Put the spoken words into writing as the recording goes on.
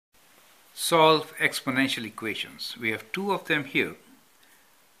Solve exponential equations. We have two of them here.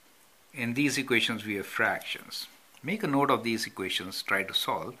 In these equations we have fractions. Make a note of these equations, try to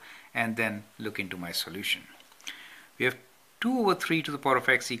solve, and then look into my solution. We have 2 over 3 to the power of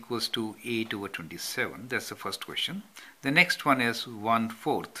x equals to 8 over 27. That's the first question. The next one is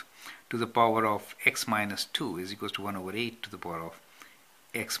 1/4 to the power of x minus 2 is equals to 1 over 8 to the power of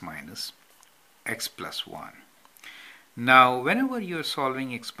x minus x plus 1. Now, whenever you're solving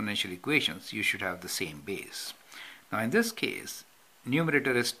exponential equations, you should have the same base. Now, in this case,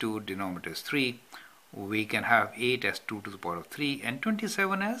 numerator is 2, denominator is 3. We can have 8 as 2 to the power of 3 and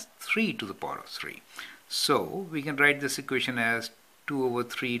 27 as 3 to the power of 3. So, we can write this equation as 2 over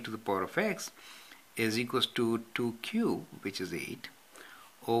 3 to the power of x is equals to 2 cube, which is 8,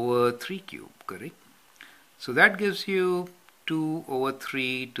 over 3 cube, correct? So, that gives you 2 over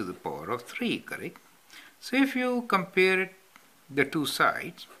 3 to the power of 3, correct? So if you compare the two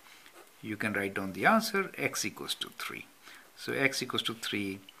sides, you can write down the answer x equals to 3. So x equals to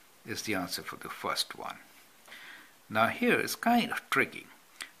 3 is the answer for the first one. Now here it's kind of tricky.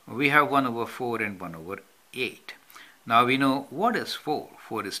 We have 1 over 4 and 1 over 8. Now we know what is 4.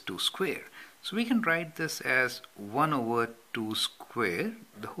 4 is 2 square. So we can write this as 1 over 2 square.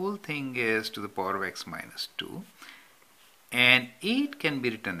 The whole thing is to the power of x minus 2. And 8 can be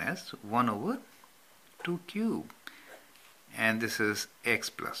written as 1 over 2 cube, and this is x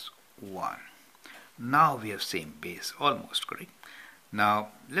plus 1. Now we have same base, almost correct.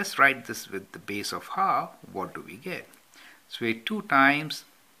 Now let's write this with the base of half. What do we get? So we have 2 times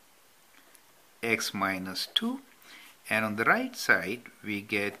x minus 2, and on the right side we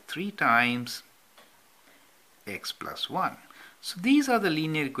get 3 times x plus 1. So these are the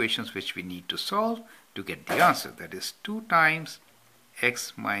linear equations which we need to solve to get the answer. That is 2 times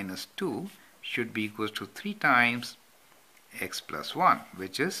x minus 2 should be equals to 3 times x plus 1,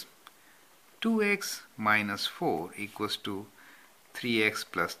 which is 2x minus 4 equals to 3x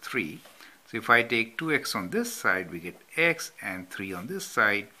plus 3. So if I take 2x on this side, we get x, and 3 on this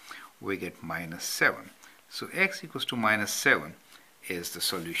side, we get minus 7. So x equals to minus 7 is the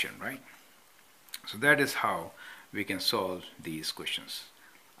solution, right? So that is how we can solve these questions.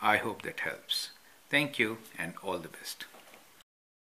 I hope that helps. Thank you and all the best.